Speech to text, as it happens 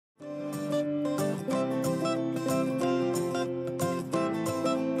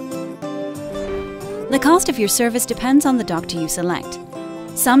The cost of your service depends on the doctor you select.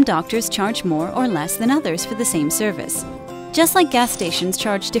 Some doctors charge more or less than others for the same service, just like gas stations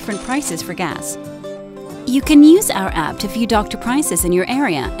charge different prices for gas. You can use our app to view doctor prices in your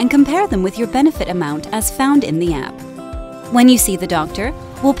area and compare them with your benefit amount as found in the app. When you see the doctor,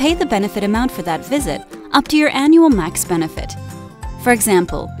 we'll pay the benefit amount for that visit up to your annual max benefit. For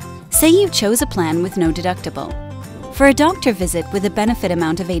example, say you chose a plan with no deductible. For a doctor visit with a benefit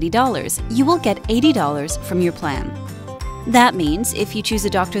amount of $80, you will get $80 from your plan. That means if you choose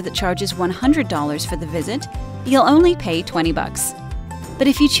a doctor that charges $100 for the visit, you'll only pay $20. But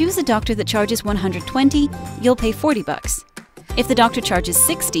if you choose a doctor that charges $120, you'll pay $40. If the doctor charges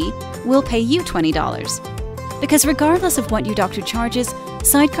 $60, we'll pay you $20. Because regardless of what your doctor charges,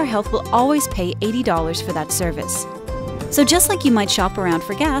 Sidecar Health will always pay $80 for that service. So just like you might shop around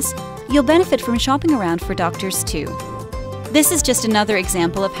for gas, you'll benefit from shopping around for doctors too. This is just another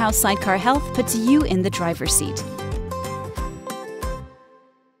example of how Sidecar Health puts you in the driver's seat.